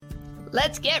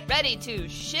Let's get ready to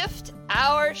shift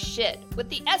our shit with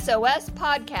the SOS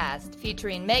podcast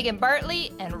featuring Megan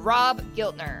Bartley and Rob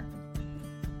Giltner.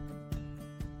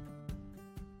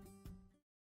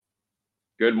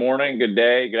 Good morning, good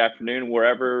day, good afternoon,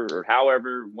 wherever or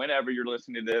however, whenever you're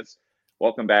listening to this.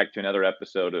 Welcome back to another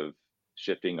episode of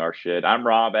Shifting Our Shit. I'm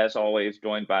Rob, as always,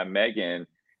 joined by Megan.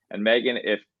 And Megan,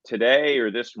 if today or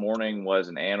this morning was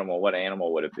an animal, what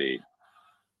animal would it be?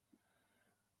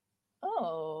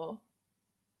 Oh,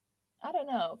 I don't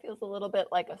know. It feels a little bit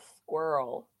like a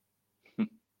squirrel.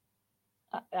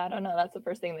 I don't know. That's the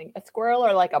first thing. A squirrel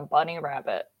or like a bunny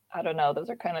rabbit. I don't know.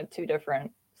 Those are kind of two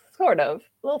different, sort of.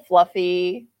 A little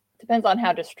fluffy. Depends on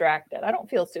how distracted. I don't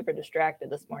feel super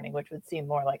distracted this morning, which would seem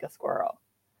more like a squirrel.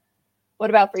 What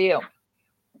about for you?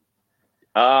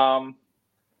 I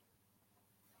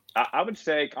would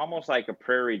say almost like a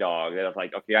prairie dog. That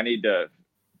like, okay, I need to,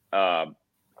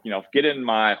 get in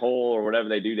my hole or whatever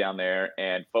they do down there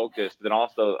and focus. But then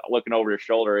also looking over your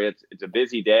shoulder, it's a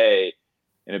busy day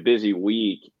and a busy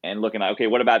week, and looking like, okay,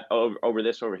 what about over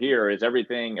this over here? Are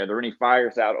there any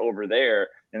fires out over there?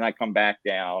 And I come back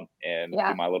down and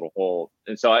do my little hole.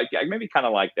 And so I maybe kind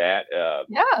of like that. I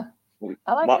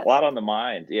like it. A lot on the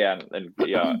mind. Yeah. And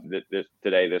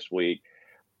this week.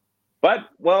 But,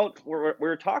 well,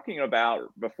 we're talking about,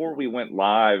 before we went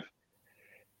live,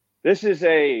 this is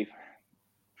a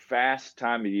fast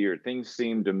time of year. Things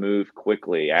seem to move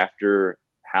quickly. After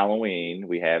Halloween,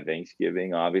 we have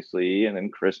Thanksgiving, obviously, and then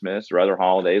Christmas or other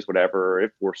holidays, whatever,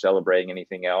 if we're celebrating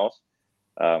anything else.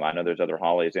 I know there's other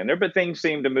holidays in there, but things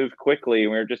seem to move quickly.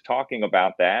 And we were just talking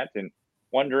about that and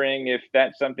wondering if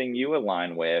that's something you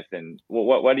align with. And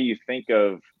what do you think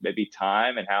of maybe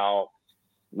time and how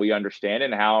we understand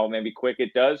it and how maybe quick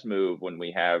it does move when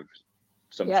we have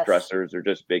some stressors or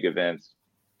just big events?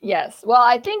 Yes. Well,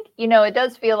 I think, it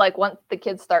does feel like once the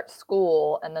kids start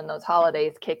school and then those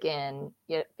holidays kick in,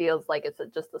 it feels like it's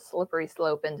just a slippery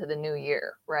slope into the new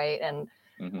year. Right. And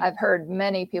I've heard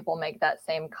many people make that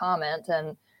same comment.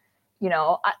 And,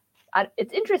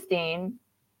 it's interesting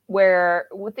where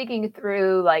we're thinking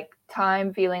through like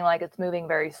time feeling like it's moving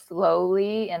very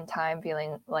slowly and time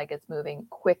feeling like it's moving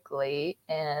quickly.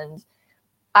 And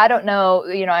I don't know,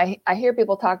 I hear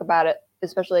people talk about it,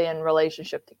 especially in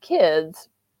relationship to kids,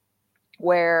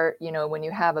 where, when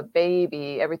you have a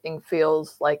baby, everything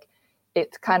feels like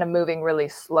it's kind of moving really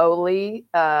slowly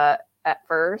at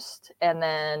first. And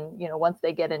then, once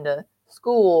they get into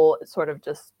school, it sort of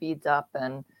just speeds up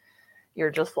and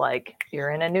you're just like, you're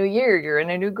in a new year, you're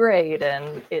in a new grade,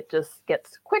 and it just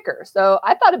gets quicker. So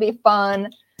I thought it'd be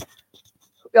fun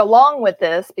along with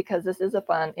this, because this is a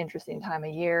fun, interesting time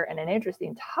of year, and an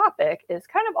interesting topic is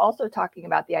kind of also talking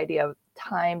about the idea of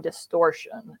time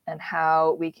distortion and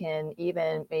how we can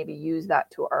even maybe use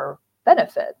that to our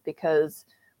benefit. Because,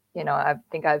 I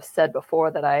think I've said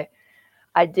before that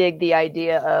I dig the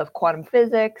idea of quantum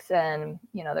physics, and,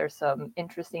 there's some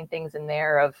interesting things in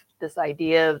there of this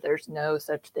idea of there's no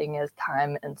such thing as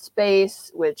time and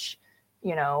space, which,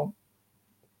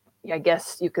 I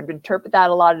guess you could interpret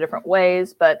that a lot of different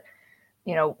ways. But,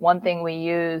 one thing we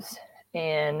use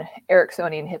in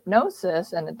Ericksonian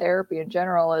hypnosis and in therapy in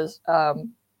general is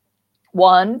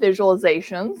one,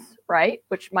 visualizations, right?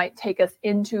 Which might take us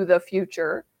into the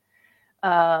future.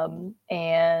 And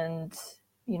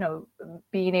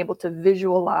being able to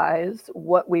visualize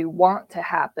what we want to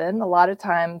happen. A lot of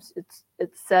times it's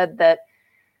said that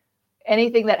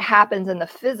anything that happens in the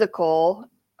physical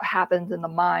happens in the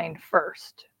mind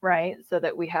first, right? So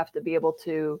that we have to be able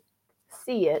to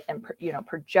see it and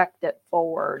project it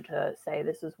forward to say,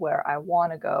 this is where I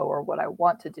want to go, or what I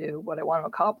want to do, what I want to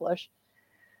accomplish,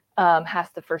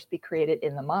 has to first be created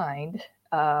in the mind.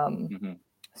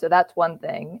 So that's one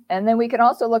thing. And then we can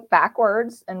also look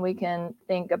backwards and we can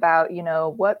think about,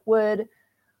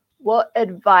 what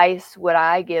advice would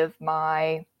I give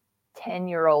my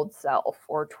 10-year-old self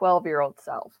or 12-year-old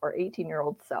self or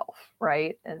 18-year-old self,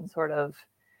 right? And sort of,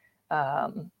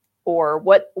 or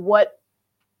what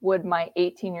would my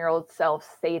 18-year-old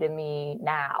self say to me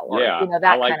now? Or,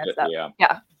 that kind of stuff.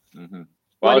 Yeah. Mm-hmm.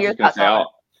 Well, I was just going to say,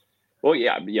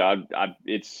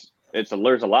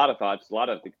 there's a lot of thoughts, a lot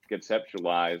of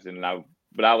conceptualize,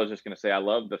 but I was just going to say, I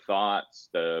love the thoughts,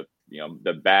 the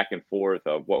back and forth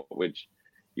of what would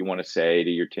you want to say to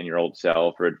your 10-year-old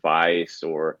self, or advice,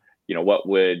 or, what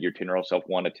would your 10-year-old self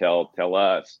want to tell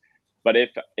us? But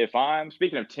if I'm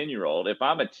speaking of 10-year-old, if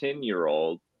I'm a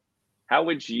 10-year-old, how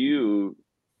would you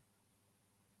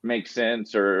make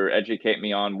sense or educate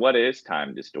me on what is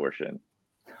time distortion?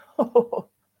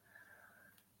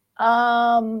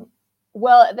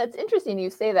 Well, that's interesting you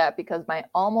say that, because my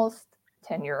almost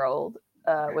 10-year-old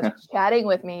was chatting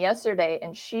with me yesterday,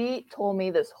 and she told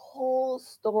me this whole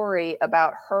story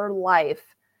about her life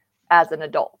as an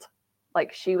adult.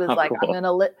 Like she was like, cool.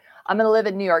 I'm gonna live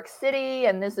in New York City,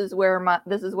 and this is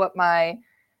what my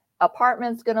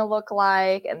apartment's gonna look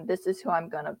like, and this is who I'm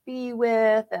gonna be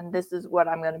with, and this is what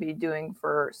I'm gonna be doing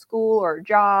for school or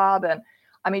job. And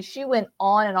I mean, she went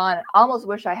on and on. I almost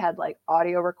wish I had like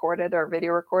audio recorded or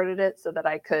video recorded it so that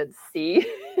I could see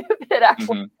if it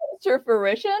actually comes to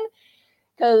fruition.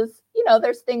 Because, you know,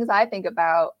 there's things I think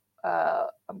about.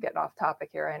 I'm getting off topic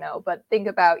here, I know, but think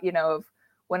about, you know,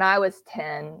 when I was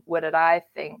 10, what did I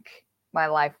think my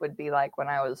life would be like when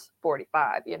I was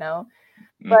 45, you know?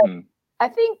 But I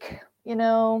think, you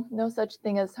know, no such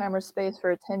thing as time or space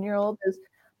for a 10-year-old is,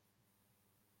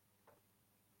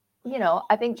 you know,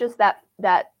 I think just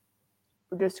that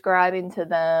describing to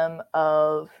them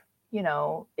of, you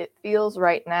know, it feels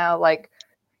right now like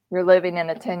you're living in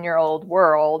a 10-year-old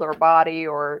world or body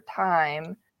or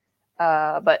time.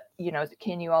 But, you know,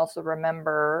 can you also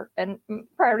remember, and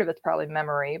part of it's probably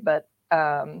memory, but,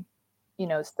 you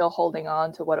know, still holding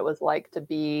on to what it was like to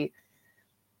be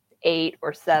 8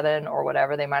 or 7 or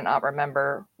whatever. They might not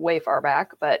remember way far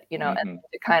back, but, you know, and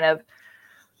to kind of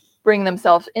bring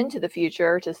themselves into the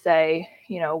future to say,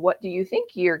 you know, what do you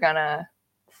think you're going to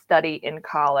study in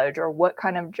college, or what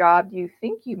kind of job do you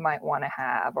think you might want to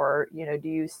have, or, you know, do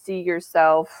you see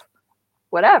yourself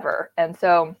whatever? And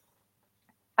so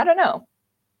I don't know,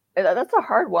 that's a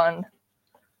hard one.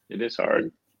 It is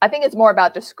hard. I think it's more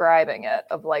about describing it,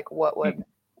 of like what would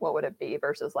it be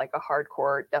versus like a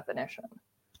hardcore definition.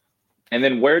 And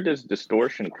then where does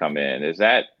distortion come in? Is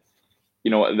that,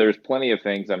 you know, there's plenty of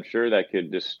things I'm sure that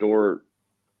could distort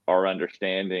our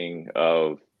understanding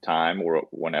of time, or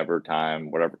whenever time,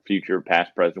 whatever, future,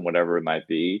 past, present, whatever it might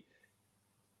be.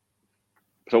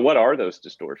 So what are those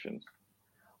distortions?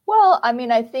 Well, I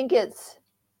mean, I think it's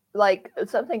like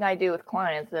something I do with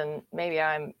clients, and maybe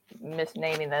I'm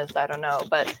misnaming this, I don't know,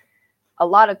 but a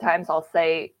lot of times I'll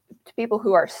say to people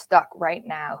who are stuck right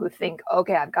now, who think,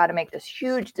 okay, I've got to make this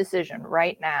huge decision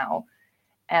right now.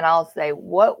 And I'll say,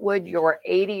 what would your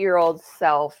 80-year-old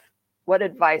self, what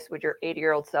advice would your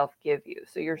 80-year-old self give you?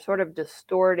 So you're sort of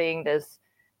distorting this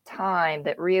time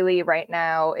that really right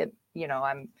now, you know,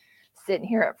 I'm sitting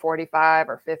here at 45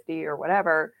 or 50 or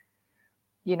whatever,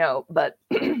 you know, but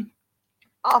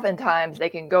oftentimes they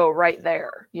can go right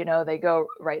there, you know, they go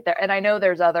right there. And I know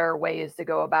there's other ways to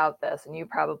go about this, and you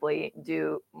probably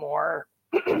do more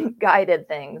guided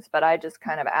things, but I just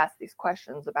kind of ask these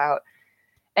questions about,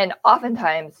 and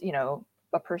oftentimes, you know,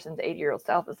 a person's 80-year-old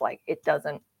self is like, it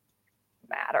doesn't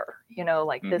matter, you know,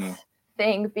 like this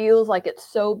thing feels like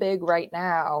it's so big right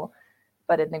now,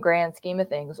 but in the grand scheme of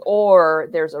things, or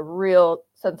there's a real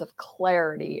sense of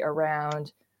clarity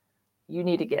around, you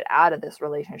need to get out of this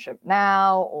relationship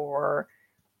now, or,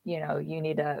 you know, you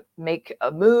need to make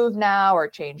a move now, or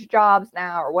change jobs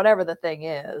now, or whatever the thing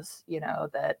is, you know,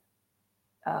 that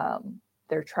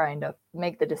they're trying to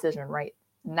make the decision right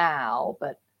now.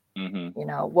 But, you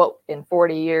know, what in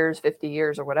 40 years, 50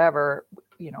 years or whatever,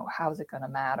 you know, how's it going to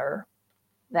matter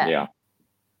then? Yeah.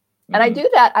 And I do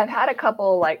that. I've had a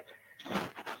couple like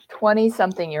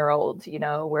 20-something-year-olds, you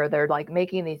know, where they're like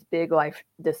making these big life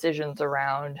decisions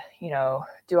around, you know,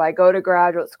 do I go to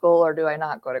graduate school or do I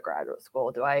not go to graduate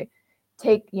school? Do I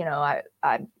take, you know,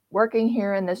 I'm working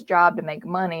here in this job to make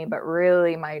money, but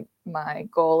really my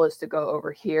goal is to go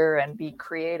over here and be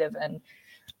creative and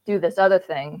do this other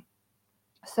thing.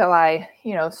 So I,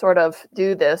 you know, sort of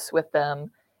do this with them,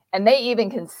 and they even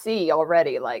can see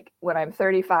already, like when I'm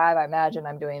 35, I imagine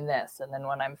I'm doing this. And then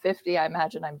when I'm 50, I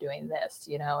imagine I'm doing this,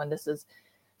 you know, and this is,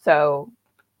 so,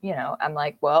 you know, I'm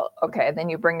like, well, okay, then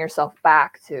you bring yourself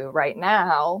back to right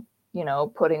now, you know,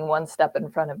 putting one step in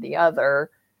front of the other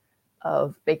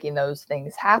of making those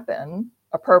things happen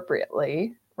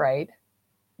appropriately. Right.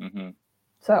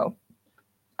 So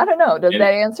I don't know. Does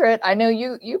that answer it? I know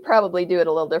you probably do it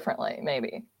a little differently,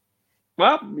 maybe.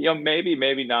 Well, you know,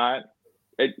 maybe not.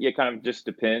 It kind of just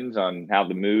depends on how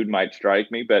the mood might strike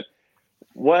me. But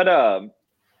what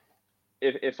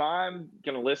if I'm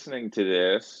kind of listening to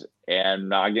this,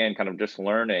 and again, kind of just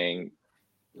learning,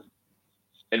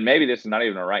 and maybe this is not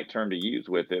even the right term to use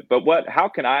with it, but how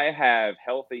can I have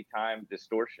healthy time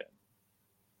distortion?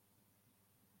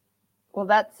 Well,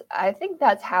 I think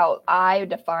that's how I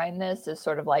define this, is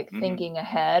sort of like thinking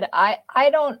ahead. I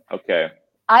don't. Okay.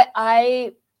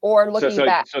 Or looking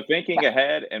back. So thinking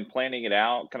ahead and planning it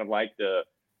out, kind of like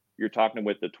you're talking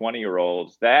with the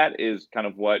 20-year-olds, that is kind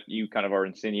of what you kind of are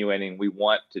insinuating we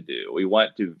want to do. We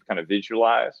want to kind of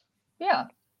visualize. Yeah.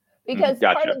 Because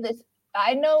gotcha. part of this,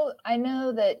 I know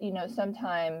that, you know,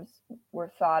 sometimes we're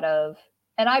thought of,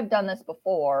 and I've done this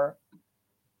before,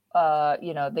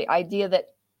 you know, the idea that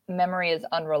memory is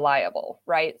unreliable,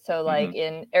 right? So like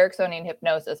in Ericksonian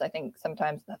hypnosis, I think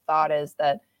sometimes the thought is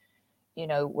that, you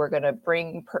know, we're going to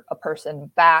bring a person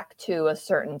back to a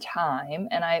certain time.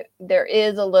 And there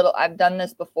is a little, I've done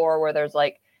this before where there's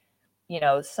like, you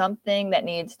know, something that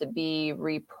needs to be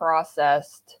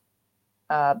reprocessed,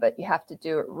 but you have to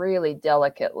do it really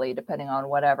delicately depending on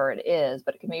whatever it is.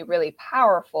 But it can be really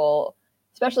powerful,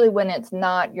 especially when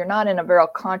you're not in a very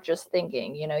conscious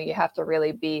thinking. You know, you have to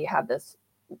really have this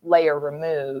layer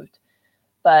removed.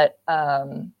 But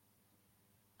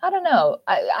I don't know.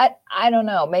 I don't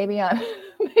know. Maybe I'm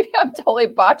totally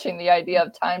botching the idea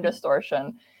of time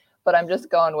distortion, but I'm just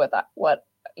going with what,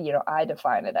 you know, I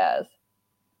define it as.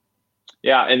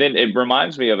 Yeah, and then it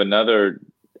reminds me of another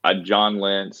John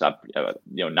Lentz.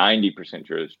 You know, 90%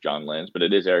 sure it's John Lentz, but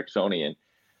it is Ericksonian.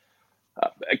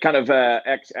 Kind of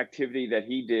activity that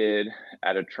he did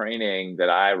at a training that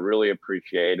I really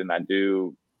appreciate, and I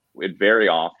do it very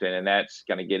often, and that's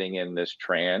kind of getting in this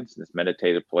trance, this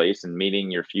meditative place, and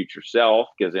meeting your future self,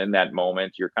 because in that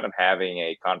moment you're kind of having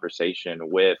a conversation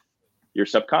with your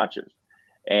subconscious.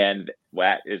 And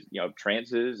that is, you know,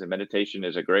 trances and meditation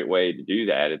is a great way to do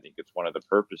that. I think it's one of the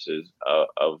purposes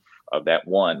of that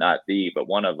one, not the, but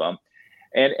one of them.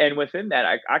 And within that,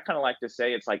 I kind of like to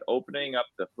say it's like opening up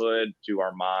the hood to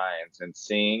our minds and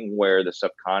seeing where the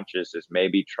subconscious is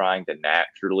maybe trying to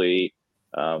naturally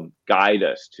guide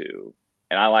us to.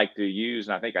 And I like to use,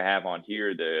 and I think I have on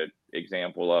here the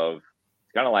example of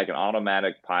it's kind of like an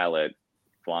automatic pilot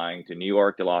flying to New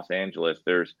York to Los Angeles.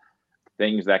 There's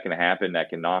things that can happen that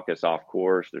can knock us off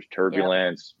course. There's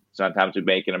turbulence. Yep. Sometimes we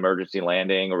make an emergency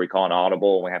landing or we call an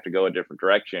audible and we have to go a different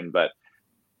direction, but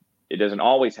it doesn't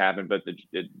always happen. But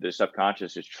the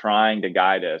subconscious is trying to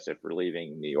guide us if we're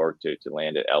leaving New York to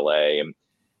land at LA.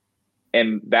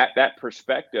 And that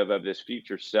perspective of this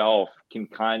future self can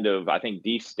kind of, I think,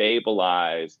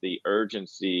 destabilize the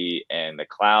urgency and the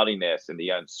cloudiness and the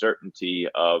uncertainty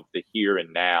of the here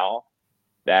and now,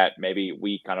 that maybe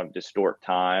we kind of distort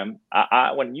time.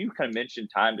 When you kind of mentioned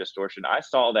time distortion, I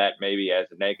saw that maybe as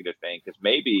a negative thing, because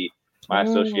maybe my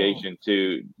association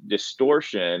to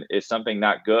distortion is something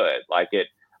not good, like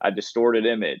a distorted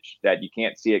image that you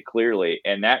can't see it clearly.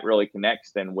 And that really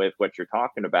connects then with what you're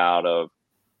talking about of,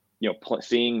 you know,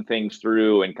 seeing things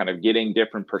through and kind of getting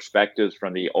different perspectives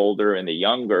from the older and the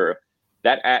younger.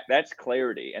 That's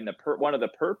clarity. And one of the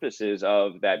purposes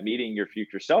of that meeting your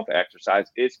future self exercise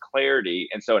is clarity.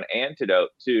 And so an antidote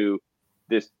to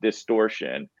this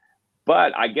distortion.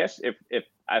 But I guess if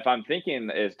I'm thinking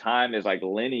as time is like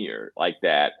linear like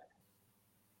that,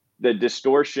 the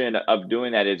distortion of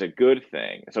doing that is a good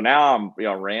thing. So now I'm, you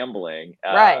know, rambling.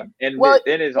 Right. And well,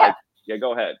 then is like, yeah,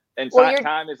 go ahead. And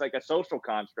time is like a social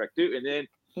construct too. And then,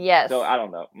 yes. So I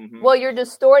don't know. Mm-hmm. Well, you're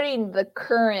distorting the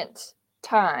current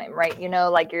time, right? You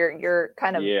know, like you're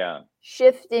kind of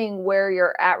shifting where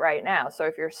you're at right now. So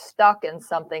if you're stuck in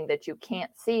something that you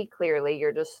can't see clearly,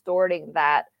 you're distorting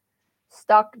that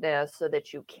stuckness so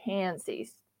that you can see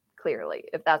clearly,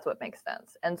 if that's what makes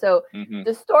sense. And so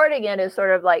distorting it is sort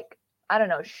of like, I don't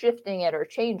know, shifting it or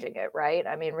changing it, right?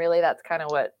 I mean, really, that's kind of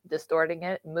what distorting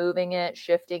it, moving it,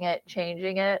 shifting it,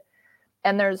 changing it.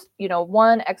 And there's, you know,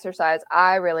 one exercise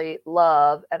I really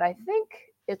love, and I think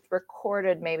it's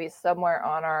recorded maybe somewhere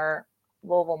on our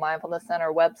Louisville Mindfulness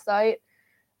Center website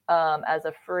as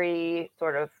a free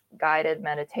sort of guided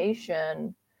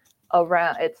meditation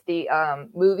around, it's the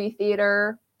movie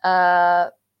theater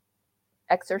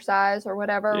exercise or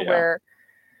whatever, where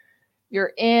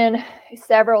you're in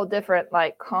several different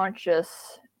like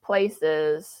conscious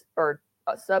places or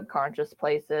subconscious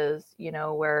places, you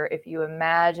know, where if you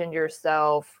imagine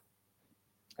yourself,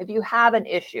 if you have an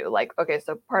issue, like, okay,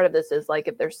 so part of this is like,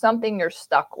 if there's something you're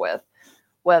stuck with,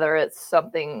 whether it's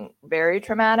something very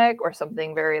traumatic or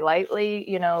something very lightly,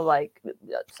 you know, like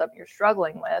something you're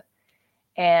struggling with,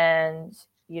 and,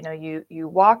 you know, you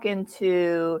walk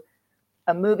into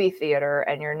a movie theater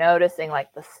and you're noticing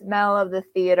like the smell of the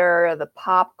theater, the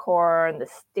popcorn, the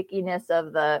stickiness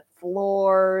of the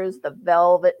floors, the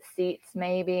velvet seats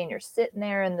maybe, and you're sitting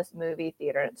there in this movie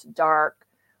theater and it's dark,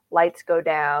 lights go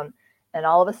down, and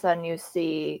all of a sudden you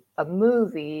see a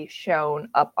movie shown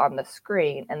up on the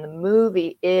screen, and the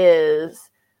movie is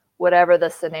whatever the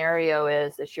scenario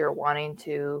is that you're wanting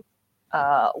to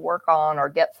work on or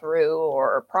get through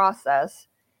or process.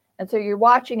 And so you're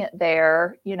watching it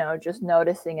there, you know, just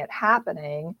noticing it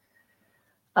happening.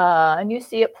 And you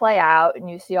see it play out and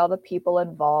you see all the people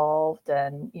involved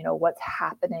and, you know, what's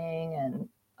happening. And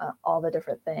all the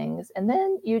different things. And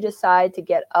then you decide to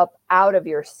get up out of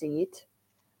your seat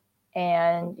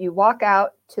and you walk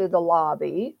out to the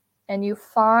lobby and you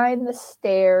find the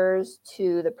stairs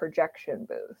to the projection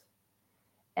booth.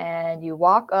 And you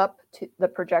walk up to the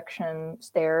projection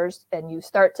stairs and you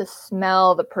start to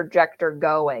smell the projector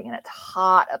going, and it's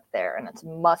hot up there and it's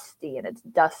musty and it's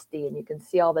dusty, and you can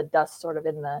see all the dust sort of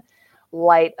in the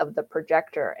light of the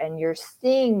projector. And you're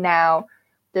seeing now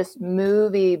this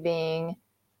movie being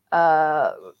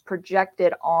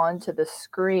projected onto the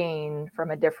screen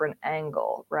from a different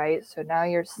angle, right? So now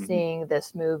you're seeing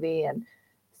this movie and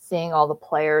seeing all the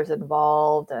players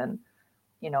involved and,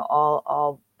 you know,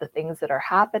 all the things that are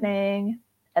happening.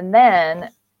 And then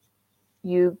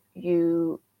you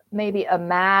maybe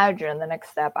imagine, the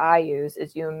next step I use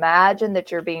is you imagine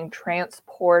that you're being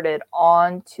transported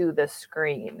onto the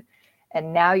screen.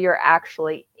 And now you're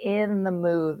actually in the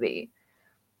movie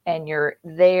and you're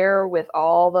there with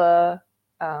all the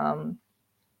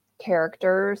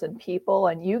characters and people,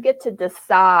 and you get to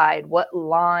decide what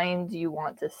lines you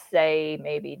want to say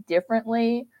maybe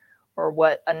differently, or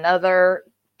what another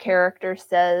character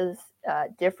says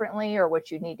differently, or what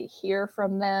you need to hear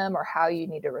from them, or how you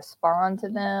need to respond to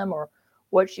them, or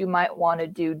what you might want to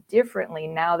do differently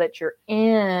now that you're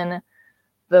in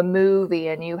the movie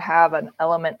and you have an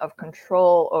element of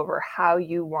control over how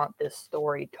you want this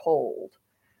story told,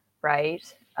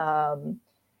 right?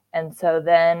 And so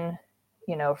then,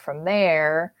 you know, from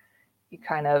there, you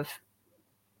kind of,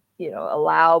 you know,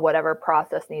 allow whatever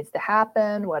process needs to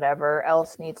happen, whatever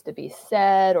else needs to be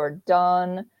said or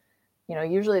done. You know,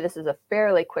 usually this is a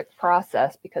fairly quick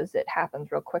process because it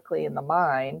happens real quickly in the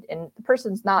mind, and the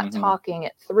person's not talking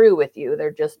it through with you.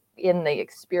 They're just in the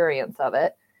experience of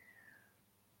it,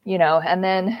 you know, and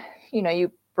then, you know,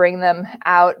 you bring them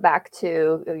out back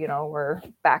to, you know, we're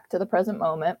back to the present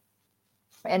moment.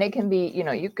 And it can be, you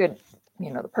know, you could,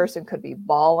 you know, the person could be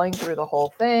bawling through the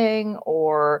whole thing,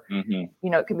 or, you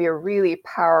know, it can be a really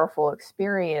powerful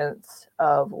experience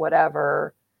of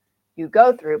whatever you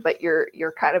go through, but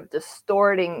you're kind of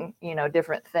distorting, you know,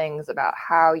 different things about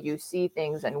how you see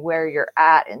things and where you're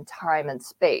at in time and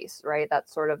space, right?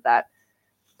 That's sort of that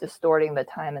distorting the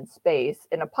time and space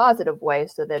in a positive way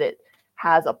so that it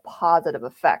has a positive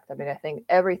effect. I mean, I think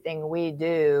everything we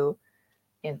do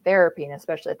in therapy, and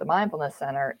especially at the Mindfulness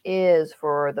Center, is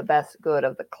for the best good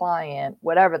of the client,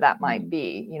 whatever that might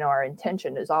be. You know, our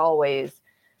intention is always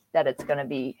that it's going to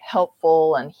be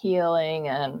helpful and healing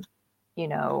and, you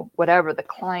know, whatever the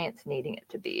client's needing it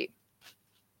to be.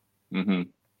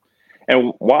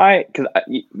 And why? Because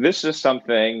this is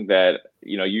something that,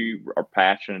 you know, you are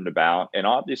passionate about and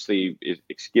obviously is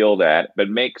skilled at, but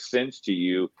makes sense to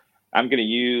you. I'm going to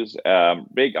use I'm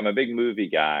a big movie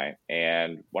guy,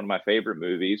 and one of my favorite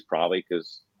movies, probably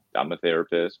because I'm a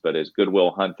therapist, but is Good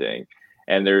Will Hunting.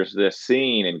 And there's this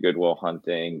scene in Good Will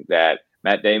Hunting that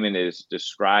Matt Damon is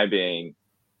describing,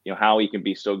 you know, how he can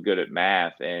be so good at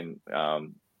math. And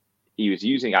he was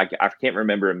using, I can't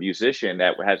remember, a musician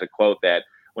that has a quote that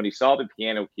when he saw the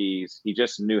piano keys, he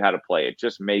just knew how to play. It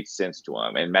just made sense to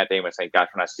him. And Matt Damon was saying, gosh,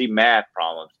 when I see math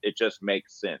problems, it just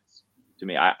makes sense to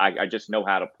me. I just know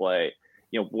how to play.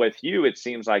 You know, with you, it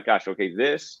seems like, gosh, okay,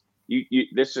 this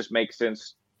just makes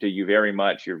sense to you very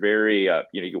much. You're very, you know,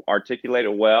 you articulate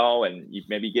it well, and you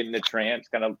maybe get in a trance,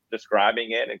 kind of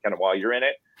describing it, and kind of while you're in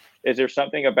it. Is there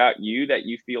something about you that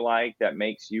you feel like that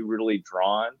makes you really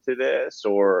drawn to this,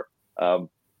 or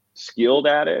skilled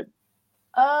at it?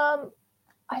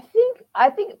 I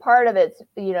think part of it's,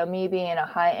 you know, me being a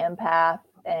high empath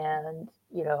and,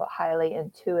 you know, highly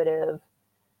intuitive.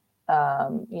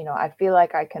 You know, I feel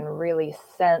like I can really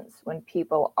sense when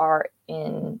people are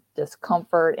in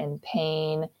discomfort and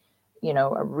pain, you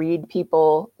know, read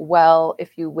people well,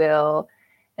 if you will.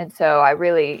 And so I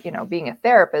really, you know, being a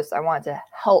therapist, I want to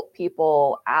help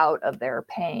people out of their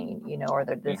pain, you know, or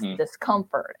their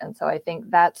discomfort. And so I think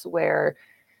that's where,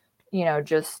 you know,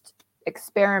 just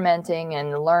experimenting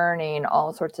and learning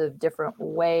all sorts of different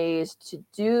ways to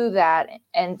do that.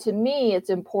 And to me, it's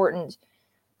important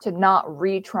to not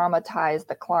re-traumatize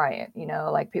the client. You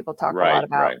know, like people talk a lot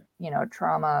about, you know,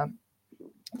 trauma,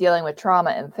 dealing with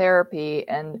trauma in therapy.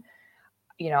 And,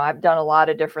 you know, I've done a lot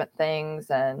of different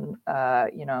things and,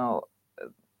 you know,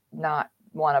 not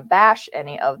want to bash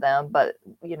any of them, but,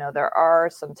 you know, there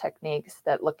are some techniques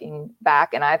that, looking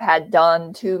back, and I've had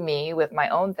done to me with my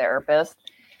own therapist,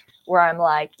 where I'm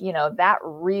like, you know, that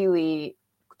really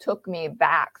took me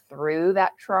back through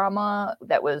that trauma.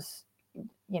 That was,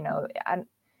 you know,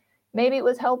 maybe it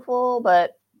was helpful,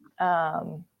 but,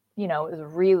 you know, it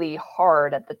was really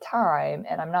hard at the time.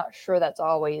 And I'm not sure that's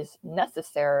always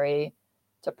necessary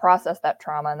to process that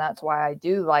trauma. And that's why I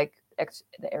do like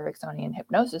the Ericksonian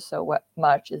hypnosis so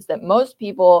much, is that most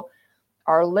people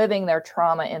are living their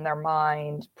trauma in their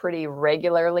mind pretty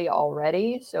regularly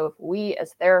already. So if we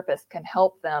as therapists can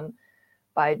help them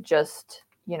by just,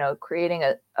 creating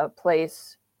a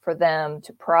place for them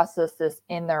to process this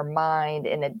in their mind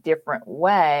in a different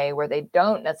way, where they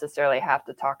don't necessarily have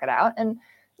to talk it out. And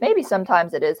maybe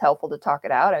sometimes it is helpful to talk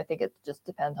it out. I think it just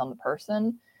depends on the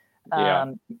person.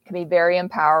 It can be very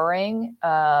empowering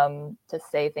to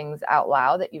say things out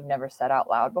loud that you've never said out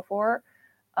loud before.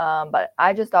 But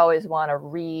I just always want to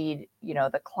read,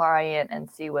 the client and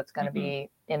see what's going to be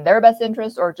in their best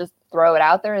interest, or just throw it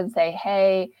out there and say,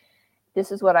 hey, this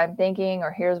is what I'm thinking,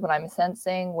 or here's what I'm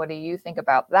sensing. What do you think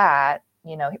about that?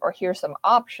 Or here's some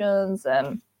options.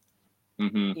 And,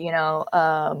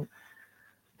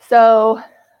 so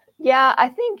yeah, I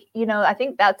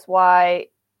think that's why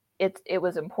it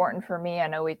was important for me. I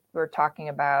know we were talking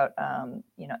about,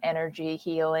 energy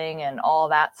healing and all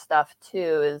that stuff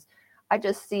too, is I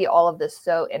just see all of this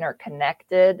so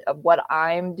interconnected of what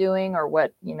I'm doing, or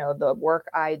what, the work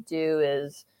I do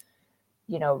is,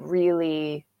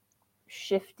 really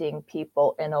shifting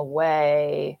people in a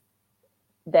way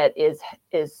that is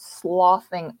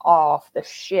sloughing off the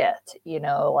shit,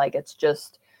 like it's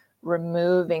just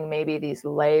removing maybe these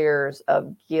layers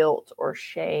of guilt or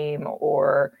shame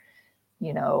or,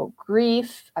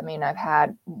 grief. I mean, I've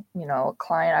had, a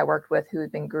client I worked with who's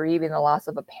been grieving the loss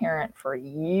of a parent for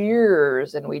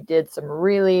years. And we did some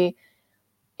really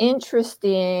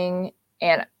interesting,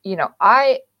 and,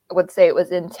 I would say it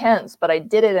was intense, but I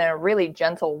did it in a really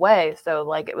gentle way. So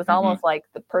like, it was almost like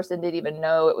the person didn't even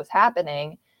know it was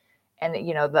happening. And,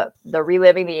 the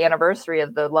reliving the anniversary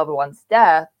of the loved one's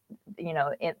death,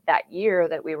 in that year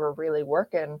that we were really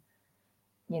working,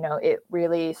 it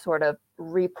really sort of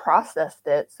reprocessed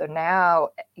it. So now,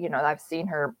 I've seen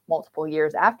her multiple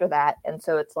years after that. And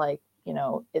so it's like,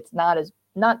 it's not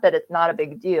that it's not a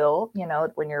big deal,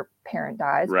 when your parent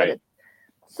dies, right. But it's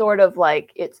sort of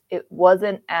like it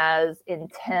wasn't as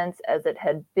intense as it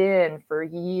had been for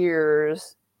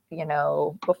years,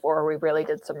 before we really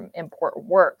did some important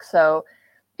work. So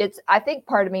I think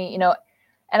part of me,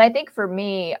 and I think for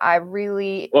me, I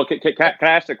really... Well, can I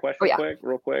ask a question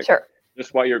real quick? Sure.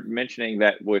 Just while you're mentioning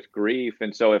that with grief.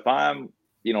 And so if I'm,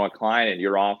 a client in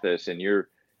your office and you're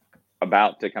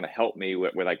about to kind of help me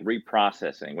with like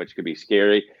reprocessing, which could be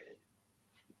scary.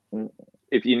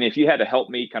 If you had to help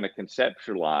me kind of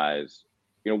conceptualize,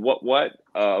 what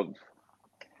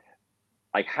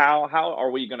like how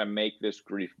are we going to make this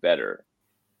grief better?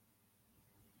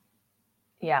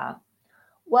 Yeah.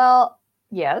 Well,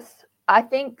 yes. I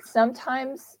think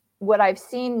sometimes what I've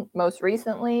seen most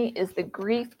recently is the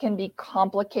grief can be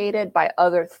complicated by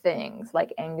other things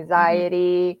like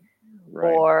anxiety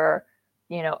Right. or,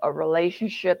 a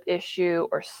relationship issue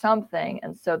or something.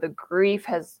 And so the grief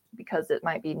because it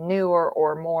might be newer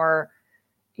or more,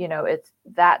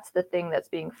 that's the thing that's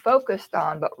being focused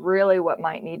on. But really what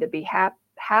might need to be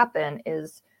happen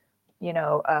is,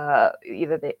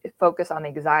 either they focus on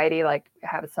anxiety, like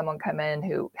have someone come in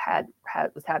who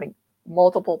was having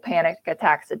multiple panic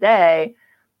attacks a day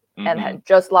and had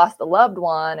just lost a loved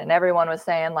one, and everyone was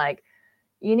saying like,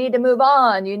 you need to move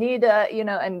on, you need to,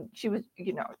 and she was,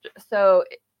 so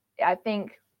I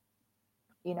think,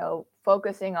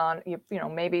 focusing on,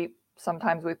 maybe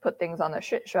sometimes we put things on the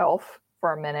shit shelf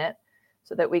for a minute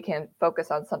so that we can focus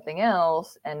on something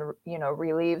else and,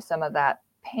 relieve some of that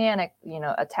panic,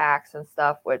 attacks and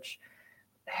stuff, which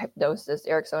hypnosis,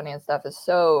 Ericksonian stuff is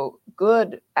so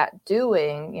good at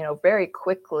doing, very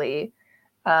quickly,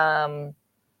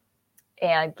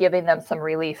 and giving them some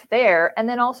relief there. And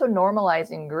then also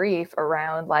normalizing grief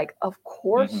around like, of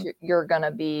course you're going to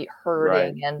be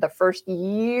hurting. Right. And the first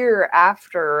year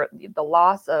after the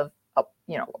loss of a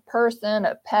person,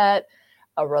 a pet,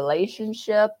 a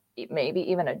relationship, maybe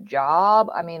even a job.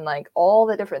 I mean, like all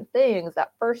the different things,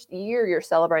 that first year you're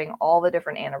celebrating all the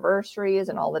different anniversaries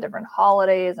and all the different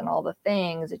holidays and all the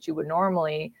things that you would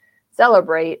normally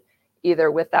celebrate either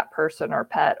with that person or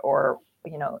pet or,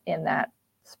 in that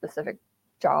specific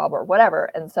job or whatever.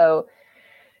 And so,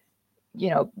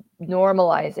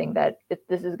 normalizing that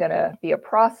this is going to be a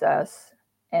process.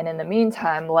 And in the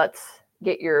meantime, let's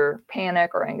get your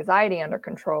panic or anxiety under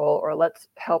control, or let's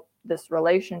help this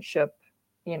relationship,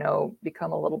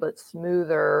 become a little bit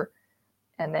smoother.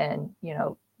 And then,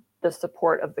 the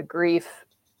support of the grief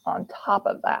on top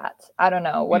of that. I don't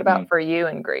know. What about for you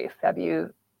in grief? Have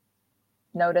you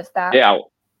noticed that?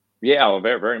 Yeah, well,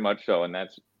 very, very much so. And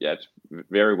that's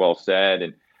very well said.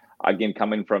 And again,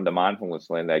 coming from the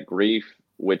mindfulness lens, that grief,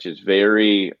 which is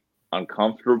very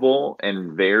uncomfortable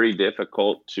and very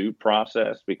difficult to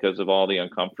process because of all the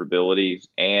uncomfortabilities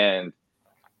and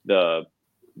the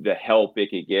help it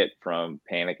could get from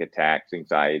panic attacks,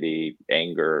 anxiety,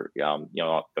 anger.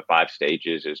 The 5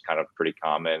 stages is kind of pretty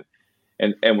common.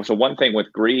 And so one thing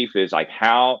with grief is like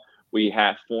how we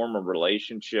have form a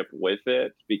relationship with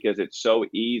it, because it's so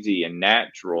easy and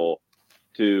natural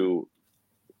to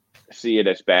see it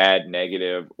as bad,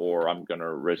 negative, or I'm going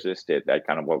to resist it. That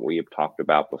kind of what we have talked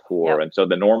about before. Yep. And so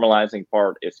the normalizing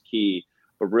part is key,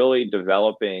 but really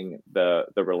developing the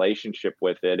relationship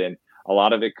with it. And a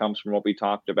lot of it comes from what we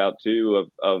talked about too,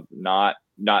 of not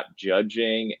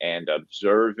judging and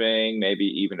observing, maybe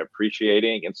even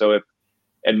appreciating. And so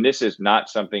and this is not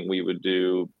something we would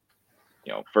do,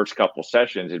 first couple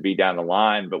sessions, it'd be down the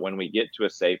line, but when we get to a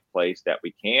safe place that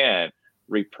we can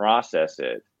reprocess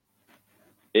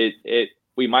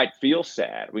we might feel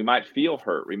sad, we might feel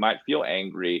hurt, we might feel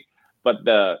angry, but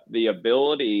the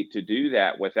ability to do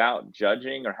that without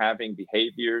judging or having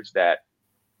behaviors that,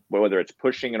 whether it's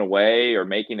pushing it away or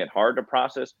making it hard to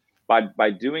process,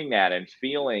 by doing that and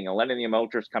feeling and letting the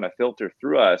emotions kind of filter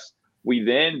through us, we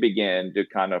then begin to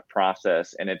kind of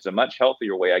process, and it's a much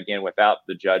healthier way, again, without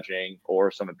the judging or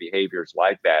some of the behaviors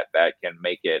like that can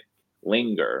make it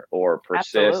linger or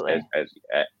persist,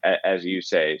 as you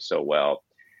say so well.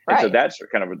 And so that's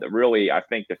kind of really, I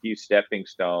think, the few stepping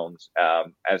stones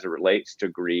as it relates to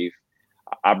grief.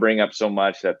 I bring up so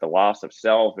much that the loss of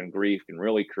self and grief can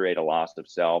really create a loss of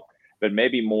self, but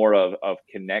maybe more of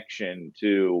connection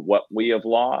to what we have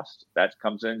lost that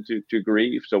comes into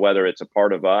grief. So whether it's a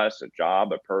part of us, a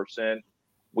job, a person,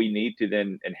 we need to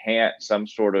then enhance some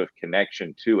sort of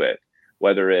connection to it,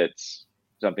 whether it's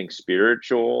something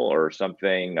spiritual or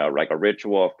something like a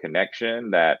ritual of connection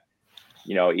that,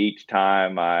 each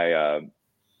time I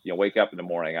wake up in the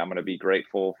morning, I'm going to be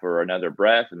grateful for another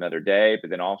breath, another day, but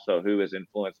then also who has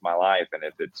influenced my life. And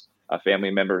if it's a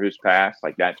family member who's passed,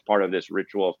 like that's part of this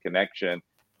ritual of connection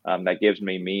that gives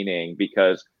me meaning,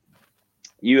 because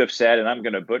you have said, and I'm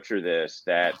going to butcher this,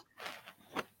 that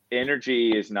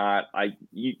energy is not,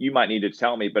 you might need to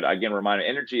tell me, but again, reminder,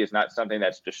 energy is not something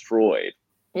that's destroyed.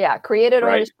 Yeah, created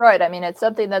or destroyed. I mean, it's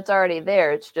something that's already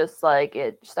there. It's just like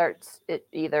it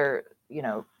either,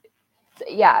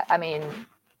 I mean,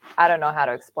 I don't know how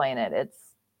to explain it.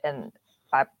 And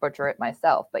I butcher it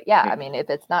myself, but I mean, if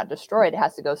it's not destroyed, it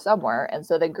has to go somewhere. And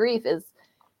so the grief is,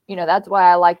 that's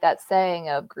why I like that saying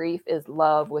of grief is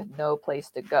love with no place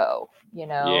to go,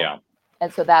 Yeah.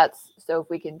 And so so if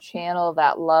we can channel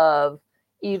that love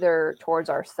either towards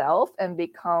ourselves and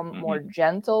become more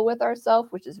gentle with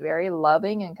ourselves, which is very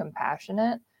loving and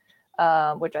compassionate,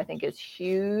 which I think is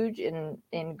huge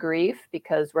in grief,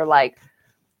 because we're like,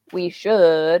 we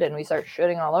should, and we start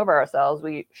shooting all over ourselves.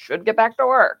 We should get back to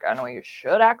work, and we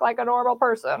should act like a normal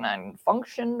person and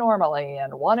function normally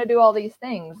and want to do all these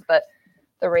things. But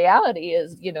the reality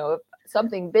is, if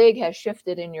something big has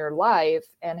shifted in your life,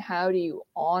 and how do you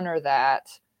honor that?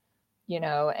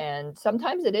 And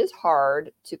sometimes it is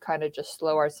hard to kind of just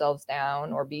slow ourselves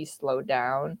down or be slowed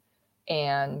down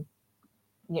and,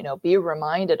 be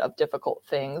reminded of difficult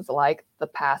things like the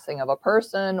passing of a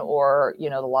person or,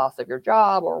 the loss of your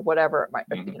job or whatever it might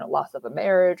be, loss of a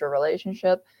marriage or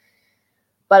relationship.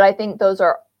 But I think those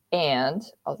are,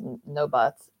 no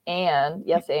buts,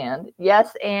 yes,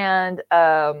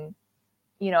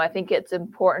 I think it's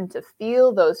important to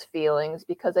feel those feelings,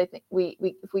 because I think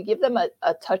if we give them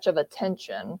a touch of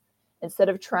attention instead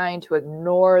of trying to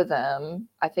ignore them,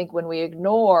 I think when we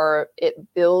ignore, it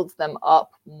builds them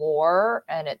up more,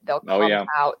 and they'll come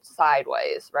out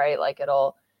sideways, right? Like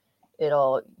it'll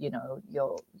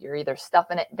you're either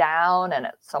stuffing it down, and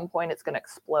at some point it's going to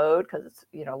explode because it's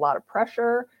a lot of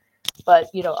pressure, but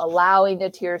allowing the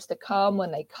tears to come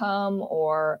when they come,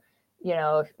 or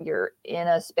if you're in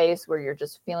a space where you're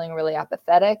just feeling really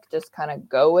apathetic, just kind of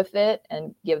go with it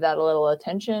and give that a little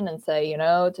attention and say,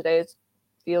 today's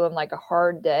feeling like a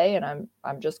hard day, and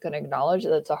I'm just going to acknowledge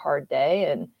that it's a hard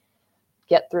day and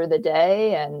get through the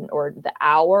day, or the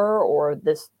hour, or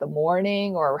the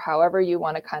morning, or however you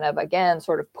want to kind of, again,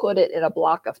 sort of put it in a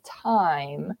block of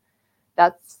time.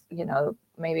 That's,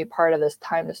 maybe part of this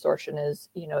time distortion is,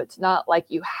 it's not like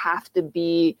you have to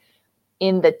be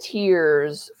in the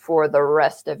tears for the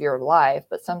rest of your life,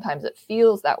 but sometimes it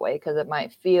feels that way because it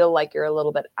might feel like you're a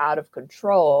little bit out of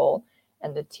control,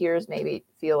 and the tears maybe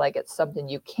feel like it's something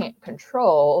you can't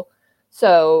control.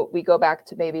 So we go back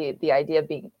to maybe the idea of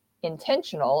being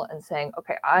intentional and saying,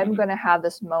 okay, I'm going to have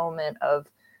this moment of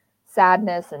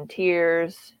sadness and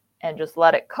tears and just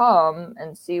let it come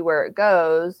and see where it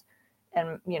goes.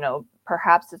 And,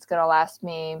 perhaps it's going to last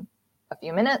me a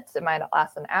few minutes, it might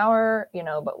last an hour,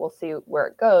 but we'll see where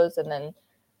it goes. And then,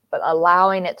 but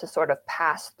allowing it to sort of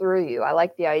pass through you. I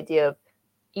like the idea of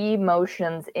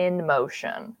emotions in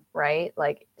motion, right?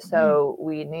 Like, so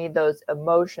we need those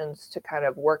emotions to kind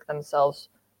of work themselves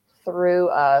through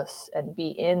us and be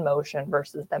in motion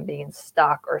versus them being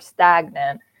stuck or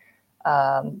stagnant,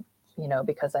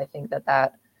 because I think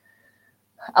that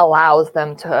allows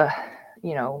them to,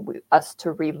 us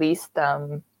to release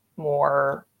them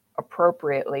more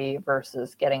appropriately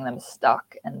versus getting them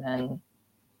stuck and then,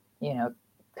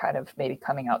 kind of maybe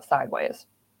coming out sideways.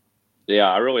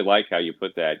 Yeah, I really like how you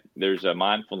put that. There's a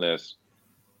mindfulness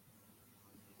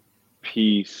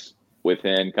piece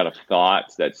within kind of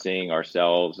thoughts that seeing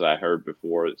ourselves, I heard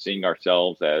before, seeing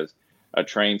ourselves as a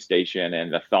train station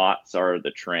and the thoughts are the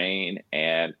train,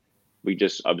 and we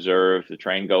just observe the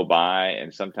train go by,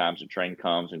 and sometimes the train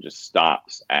comes and just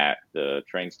stops at the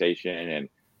train station, and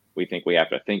we think we have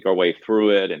to think our way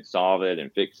through it and solve it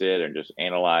and fix it and just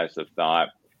analyze the thought.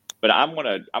 But I'm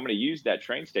gonna use that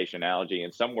train station analogy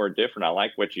in somewhere different. I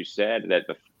like what you said, that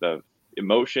the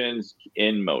emotions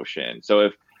in motion.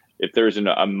 So if there's an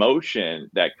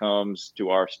emotion that comes to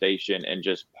our station and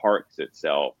just parks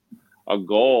itself, a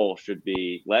goal should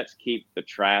be, let's keep the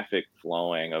traffic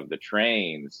flowing of the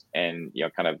trains and,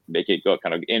 kind of make it go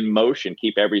kind of in motion,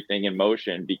 keep everything in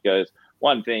motion, because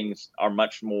one, things are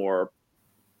much more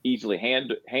easily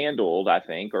handled, I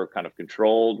think, or kind of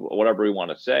controlled, whatever we want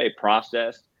to say,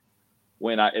 processed,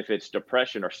 if it's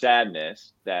depression or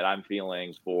sadness that I'm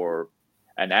feeling for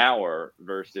an hour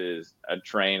versus a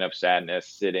train of sadness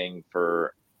sitting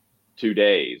for 2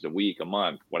 days, a week, a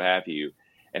month, what have you,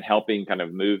 and helping kind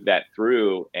of move that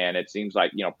through. And it seems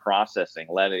like, processing,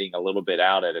 letting a little bit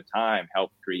out at a time,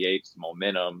 help creates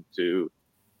momentum to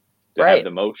Right. have the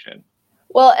motion.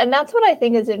 Well, and that's what I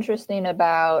think is interesting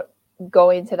about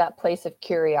going to that place of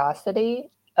curiosity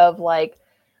of like,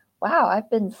 wow, I've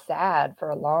been sad for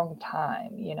a long time.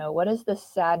 What is this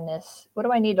sadness? What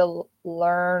do I need to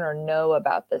learn or know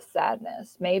about this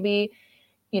sadness? Maybe,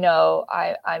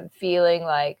 I'm feeling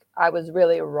like I was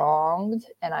really wronged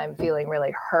and I'm feeling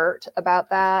really hurt about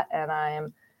that. And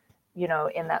I'm,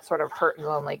 in that sort of hurt and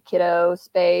lonely kiddo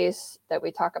space that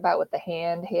we talk about with the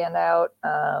handout.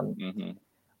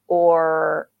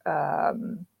 Or,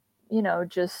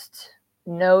 just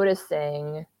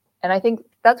noticing. And I think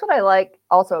that's what I like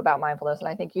also about mindfulness. And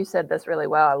I think you said this really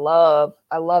well. I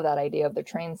love that idea of the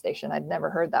train station. I'd never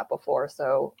heard that before.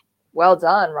 So well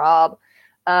done, Rob.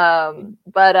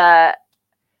 But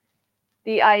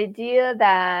the idea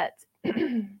that,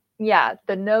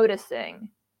 the noticing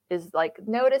is like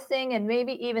noticing, and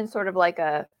maybe even sort of like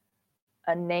a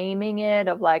naming it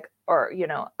of like, or,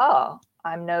 oh,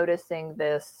 I'm noticing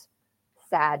this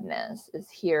sadness is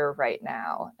here right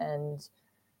now. And,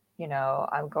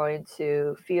 I'm going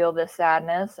to feel this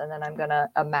sadness, and then I'm going to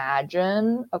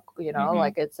imagine,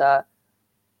 like it's a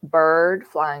bird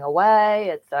flying away.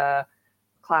 It's a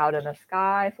cloud in the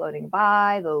sky floating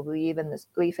by, the leaf in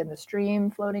the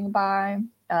stream floating by,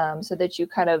 so that you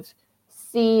kind of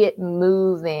see it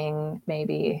moving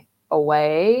maybe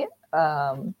away,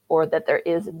 or that there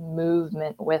is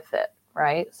movement with it,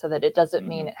 right? So that it doesn't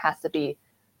mean it has to be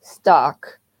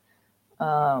stuck.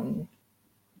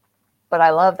 But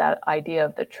I love that idea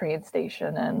of the train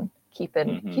station and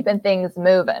keeping things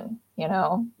moving,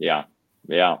 Yeah.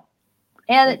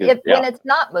 And when it's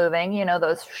not moving,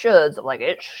 those shoulds of like,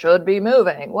 it should be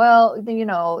moving. Well,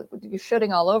 you're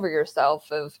shoulding all over yourself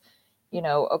of,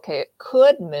 okay, it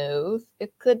could move.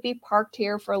 It could be parked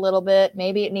here for a little bit.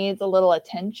 Maybe it needs a little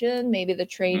attention. Maybe the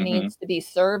train needs to be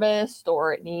serviced,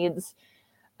 or it needs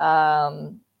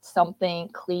something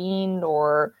cleaned,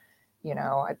 or,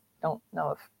 I don't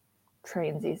know if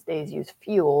trains these days use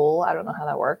fuel. I don't know how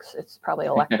that works. It's probably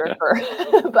electric or,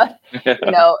 but,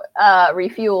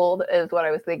 refueled is what I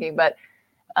was thinking. But,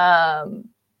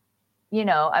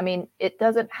 it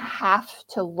doesn't have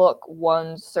to look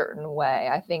one certain way.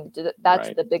 I think that's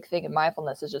the big thing in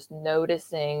mindfulness, is just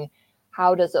noticing,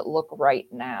 how does it look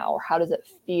right now? Or how does it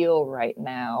feel right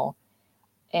now?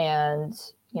 And,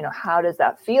 how does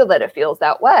that feel that it feels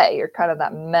that way? You're kind of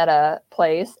that meta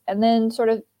place. And then sort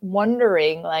of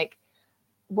wondering, like,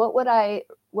 what would I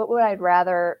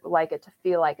rather like it to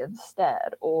feel like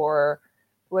instead? Or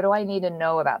what do I need to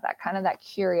know about that? Kind of that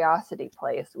curiosity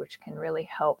place, which can really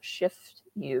help shift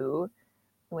you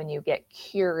when you get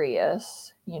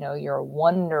curious. You're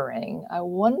wondering, I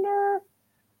wonder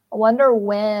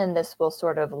when this will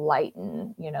sort of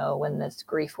lighten, when this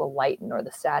grief will lighten, or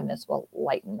the sadness will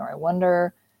lighten, or I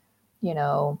wonder,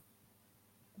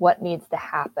 what needs to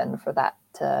happen for that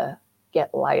to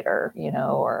get lighter,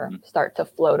 or start to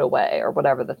float away, or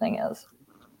whatever the thing is.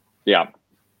 Yeah.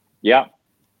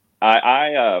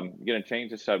 I'm going to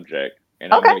change the subject,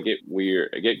 and I'm going to get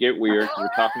weird. Get weird. We're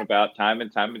talking about time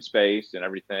and space and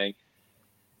everything,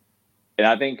 and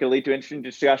I think it'll lead to interesting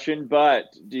discussion. But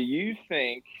do you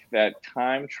think that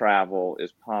time travel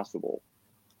is possible?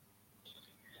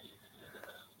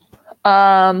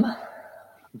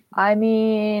 I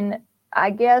mean, I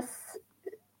guess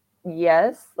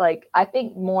yes. Like, I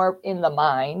think more in the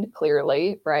mind,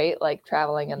 clearly, right? Like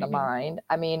traveling in the mind.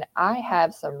 I mean, I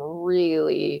have some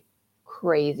really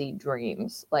crazy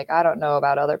dreams. Like, I don't know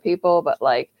about other people, but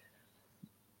like,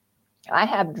 I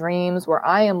have dreams where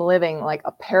I am living like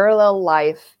a parallel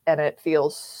life, and it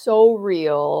feels so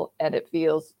real, and it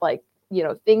feels like,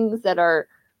 things that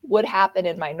would happen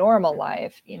in my normal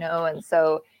life, and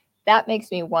so that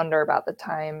makes me wonder about the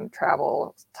time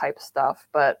travel type stuff.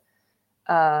 But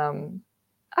I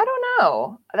don't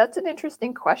know. That's an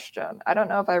interesting question. I don't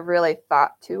know if I really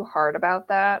thought too hard about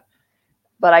that.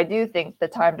 But I do think the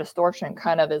time distortion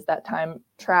kind of is that time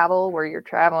travel where you're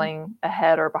traveling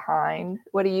ahead or behind.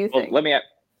 What do you think?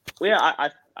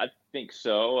 I think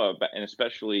so, and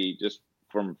especially just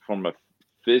from a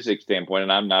physics standpoint,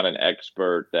 and I'm not an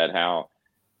expert that how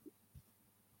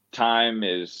time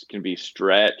can be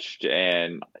stretched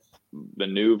and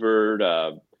maneuvered.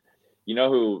 You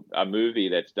know who a movie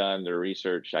that's done the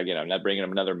research? Again, I'm not bringing up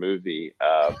another movie.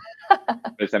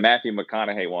 It's a Matthew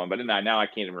McConaughey one, but now I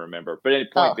can't even remember. But the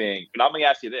point being, but I'm going to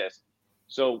ask you this.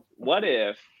 So what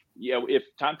if, if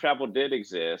time travel did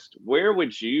exist, where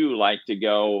would you like to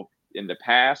go in the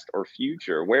past or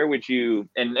future? Where would you,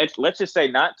 and let's just say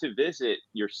not to visit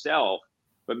yourself,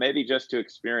 but maybe just to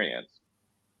experience?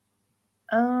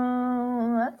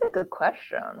 That's a good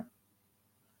question.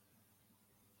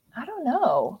 I don't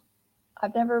know.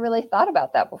 I've never really thought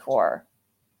about that before,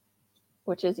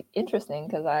 which is interesting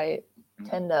because I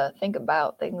tend to think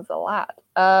about things a lot.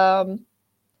 I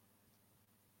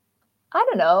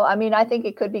don't know. I mean, I think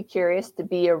it could be curious to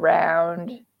be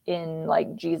around in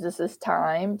like Jesus's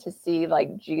time to see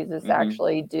like Jesus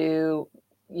actually do,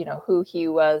 who he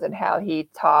was and how he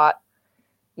taught,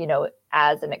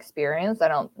 as an experience. I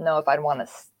don't know if I'd want to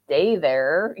stay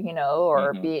there,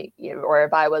 or be, or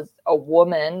if I was a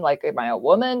woman, like, am I a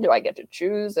woman? Do I get to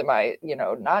choose? Am I,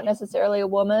 not necessarily a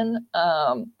woman?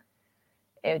 And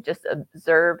just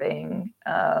observing.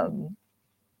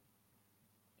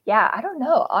 Yeah, I don't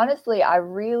know. Honestly,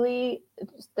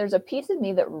 there's a piece of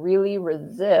me that really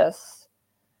resists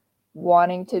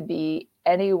wanting to be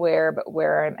anywhere but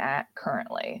where I'm at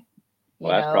currently.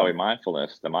 Well, that's probably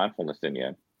the mindfulness in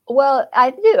you. Well,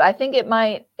 I do. I think it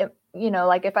might,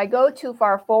 like if I go too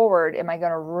far forward, am I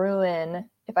going to ruin,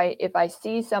 if I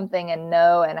see something and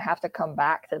know and have to come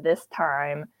back to this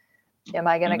time, am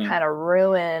I going to kind of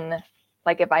ruin,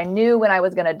 like if I knew when I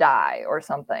was going to die or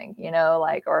something,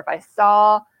 like, or if I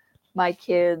saw my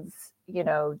kids,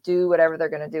 do whatever they're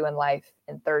going to do in life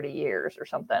in 30 years or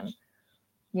something,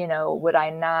 would I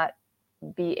not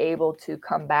be able to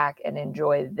come back and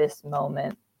enjoy this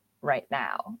moment right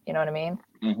now? You know what I mean?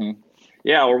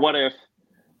 Yeah. Or what if,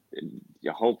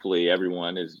 hopefully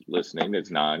everyone is listening that's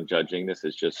non-judging, this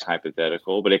is just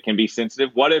hypothetical, but it can be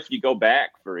sensitive. What if you go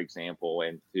back, for example,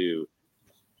 into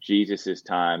Jesus's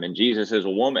time, and Jesus is a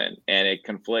woman, and it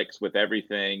conflicts with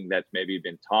everything that's maybe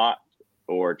been taught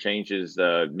or changes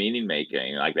the meaning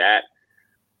making? Like that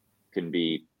can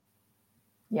be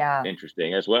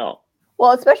interesting as well.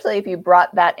 Well, especially if you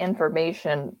brought that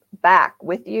information back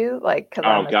with you, like,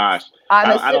 because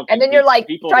and then you're like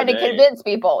trying to convince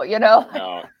people,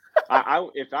 No,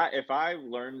 if I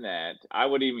learned that, I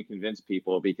would even convince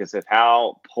people because of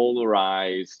how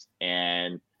polarized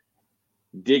and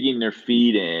digging their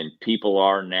feet in people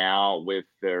are now with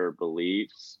their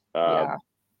beliefs. I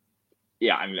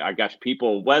mean, I guess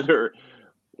people, whether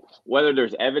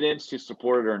there's evidence to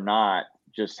support it or not,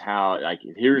 just how, like,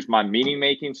 here's my meaning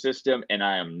making system and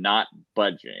I am not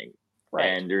budging. Right.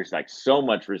 And there's like so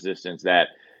much resistance that,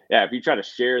 if you try to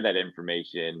share that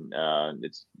information,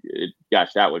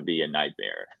 that would be a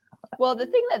nightmare. Well, the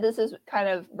thing that this is kind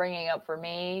of bringing up for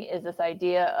me is this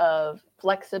idea of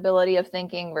flexibility of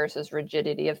thinking versus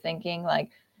rigidity of thinking.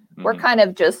 Like, we're kind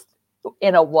of just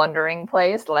in a wondering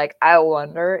place. Like, I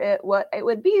wonder what it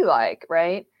would be like,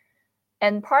 right?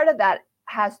 And part of that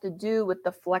has to do with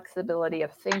the flexibility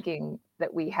of thinking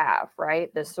that we have,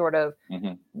 right? This sort of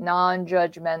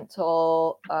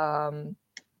non-judgmental,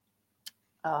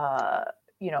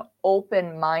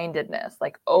 open-mindedness,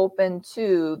 like open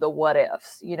to the what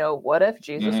ifs. What if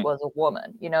Jesus was a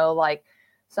woman? Like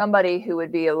somebody who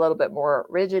would be a little bit more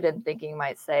rigid in thinking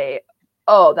might say,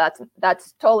 oh,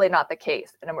 that's totally not the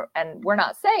case. And we're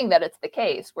not saying that it's the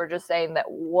case. We're just saying that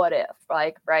what if,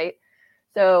 like, right?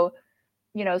 So,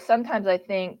 sometimes I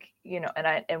think,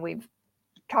 and we've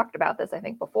talked about this, I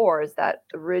think, before, is that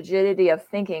the rigidity of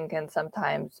thinking can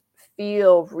sometimes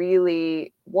feel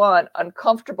really,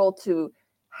 uncomfortable to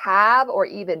have or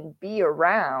even be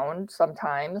around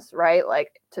sometimes, right?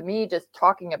 Like, to me, just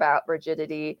talking about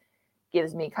rigidity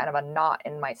gives me kind of a knot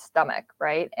in my stomach,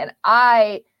 right? And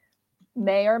I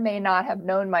may or may not have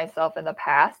known myself in the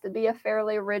past to be a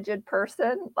fairly rigid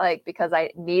person, like, because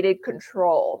I needed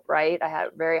control, right? I had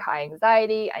very high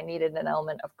anxiety. I needed an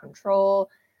element of control,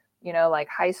 like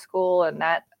high school and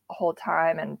that whole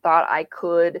time, and thought I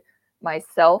could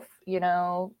myself,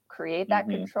 create that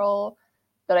control.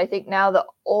 But I think now the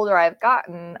older I've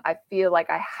gotten, I feel like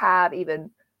I have even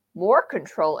more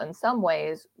control in some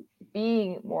ways,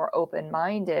 being more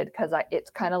open-minded, because it's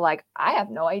kind of like I have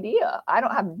no idea. I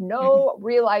don't have no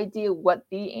real idea what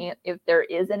if there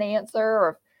is an answer,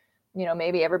 or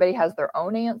maybe everybody has their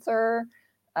own answer,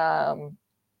 and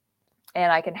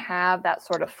I can have that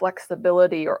sort of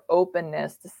flexibility or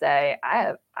openness to say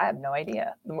I have no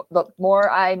idea. The more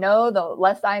I know, the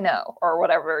less I know, or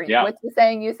whatever. Yeah. What's the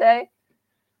saying you say?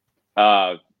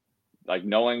 Like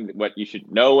knowing what you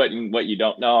should know and what you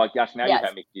don't know. Like, gosh, now you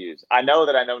have me confused. I know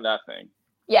that I know nothing.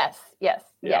 Yes.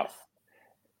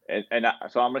 And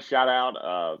so I'm gonna shout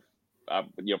out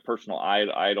personal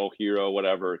idol, hero,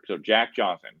 whatever. So Jack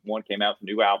Johnson, one came out with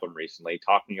a new album recently,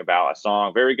 talking about a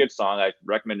song, very good song. I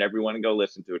recommend everyone to go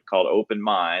listen to it, called "Open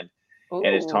Mind." Ooh.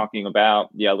 And it's talking about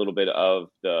a little bit of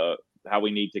how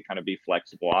we need to kind of be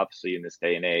flexible, obviously, in this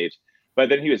day and age. But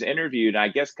then he was interviewed, and I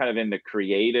guess kind of in the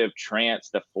creative trance,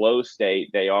 the flow state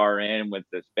they are in with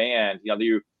this band,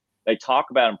 they talk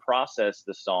about and process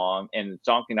the song, and the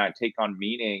song can take on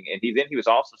meaning. And he was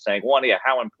also saying,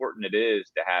 how important it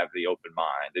is to have the open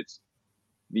mind.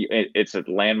 It's a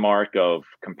landmark of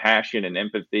compassion and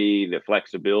empathy, the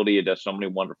flexibility. It does so many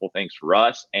wonderful things for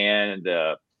us and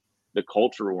the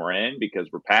culture we're in, because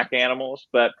we're pack animals,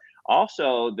 but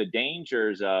also the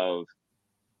dangers of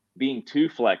being too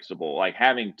flexible, like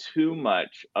having too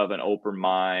much of an open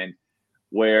mind,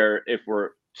 where if we're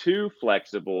too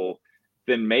flexible,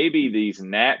 then maybe these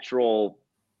natural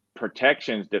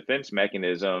protections, defense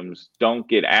mechanisms don't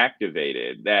get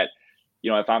activated. That,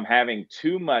 if I'm having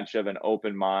too much of an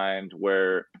open mind,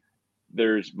 where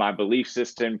my belief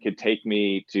system could take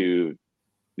me to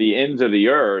the ends of the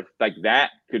earth, like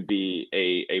that could be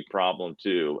a problem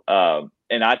too.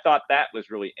 And I thought that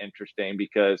was really interesting,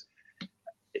 because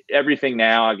everything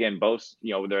now, again, both,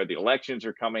 the elections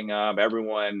are coming up,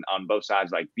 everyone on both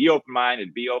sides, like, be open-minded.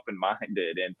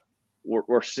 And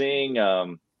we're seeing,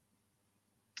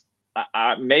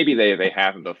 maybe they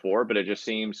haven't before, but it just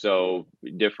seems so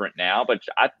different now. But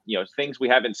things we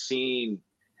haven't seen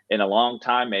in a long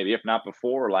time, maybe, if not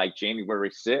before, like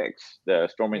January 6th, the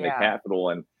storming the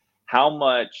Capitol, and how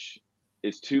much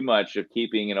is too much of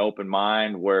keeping an open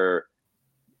mind, where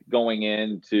going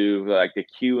into like the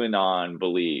QAnon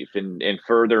belief and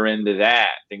further into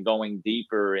that, and going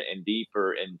deeper and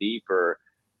deeper and deeper.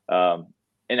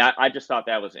 And I just thought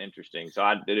that was interesting. So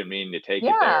I didn't mean to take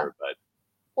it there, but.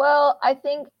 Well, I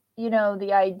think,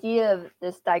 the idea of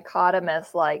this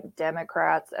dichotomous, like,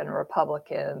 Democrats and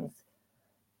Republicans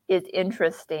is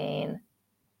interesting,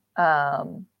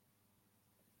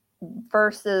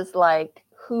 versus, like,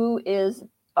 who is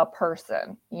a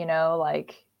person,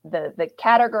 like, the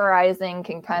categorizing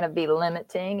can kind of be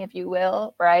limiting, if you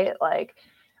will, right? Like,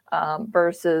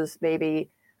 versus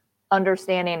maybe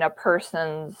understanding a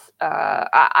person's,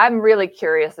 I'm really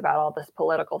curious about all this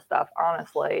political stuff,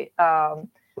 honestly.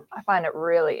 I find it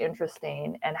really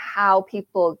interesting, and how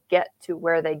people get to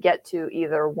where they get to,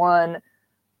 either one,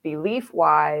 belief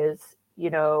wise,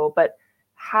 but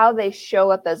how they show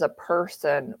up as a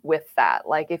person with that.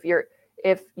 Like, if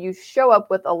you show up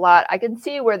with a lot, I can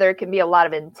see where there can be a lot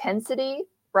of intensity,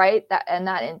 right? That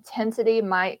intensity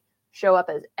might show up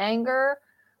as anger,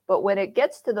 but when it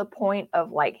gets to the point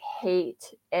of like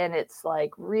hate, and it's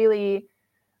like really,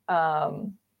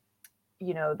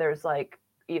 there's like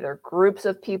either groups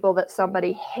of people that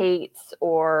somebody hates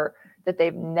or that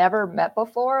they've never met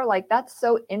before, like, that's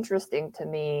so interesting to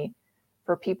me,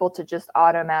 for people to just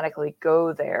automatically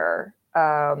go there.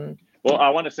 Well, I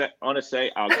want to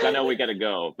say, I know we got to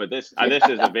go, but this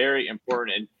is a very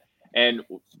important, and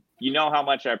how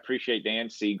much I appreciate Dan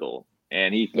Siegel.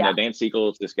 And Dan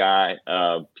Siegel is this guy,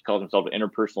 he calls himself an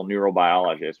interpersonal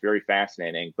neurobiologist, very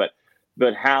fascinating, but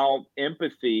how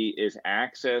empathy is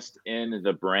accessed in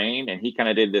the brain. And he kind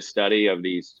of did this study of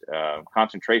these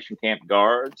concentration camp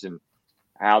guards, and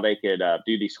how they could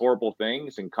do these horrible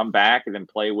things and come back and then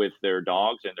play with their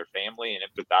dogs and their family and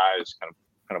empathize kind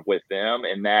of with them.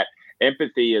 And that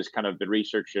empathy is kind of, the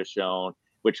research has shown,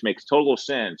 which makes total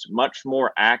sense, much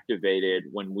more activated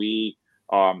when we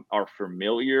are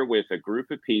familiar with a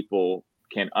group of people,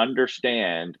 can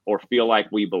understand or feel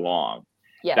like we belong.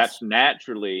 Yes. That's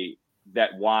naturally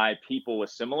that why people with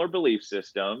similar belief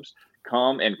systems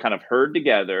come and kind of herd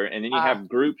together, and then you have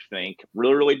groupthink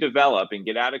really develop and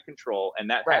get out of control. And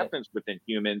that happens within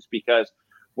humans because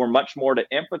we're much more to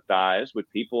empathize with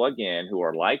people, again, who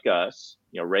are like us,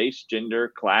 race,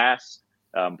 gender, class,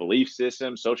 belief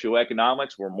system,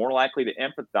 socioeconomics. We're more likely to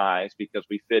empathize because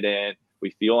we fit in,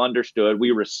 we feel understood,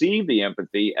 we receive the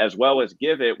empathy as well as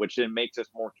give it, which then makes us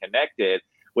more connected,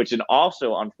 which then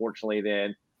also, unfortunately,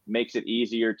 then makes it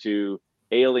easier to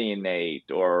alienate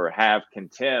or have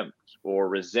contempt or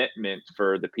resentment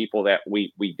for the people that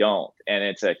we don't. And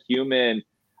it's a human,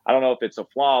 I don't know if it's a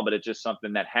flaw, but it's just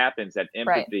something that happens, that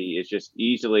empathy is just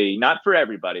easily, not for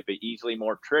everybody, but easily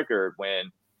more triggered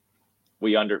when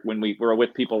we're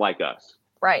with people like us.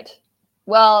 Right.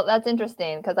 Well, that's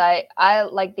interesting because I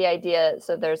like the idea.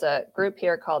 So there's a group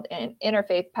here called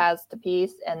Interfaith Paths to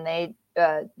Peace, and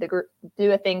the group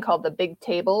do a thing called the Big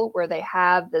Table, where they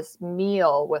have this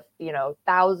meal with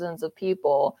thousands of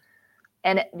people,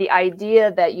 and the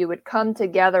idea that you would come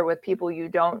together with people you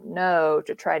don't know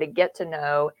to try to get to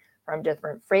know from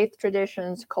different faith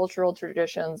traditions, cultural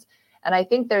traditions. And I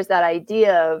think there's that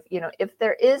idea of, if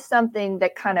there is something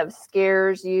that kind of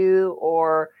scares you,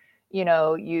 or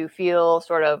you feel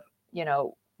sort of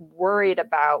worried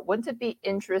about, wouldn't it be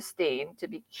interesting to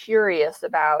be curious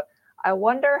about, I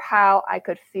wonder how I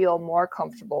could feel more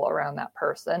comfortable around that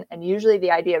person. And usually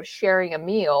the idea of sharing a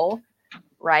meal,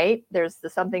 right? There's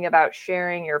something about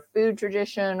sharing your food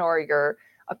tradition or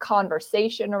a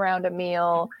conversation around a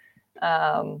meal.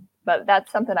 But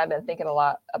that's something I've been thinking a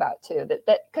lot about too,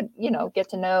 that could, get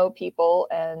to know people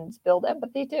and build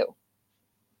empathy too.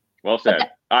 Well said.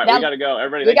 All right, we got to go.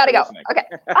 Everybody, we got to go. Okay.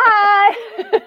 Bye.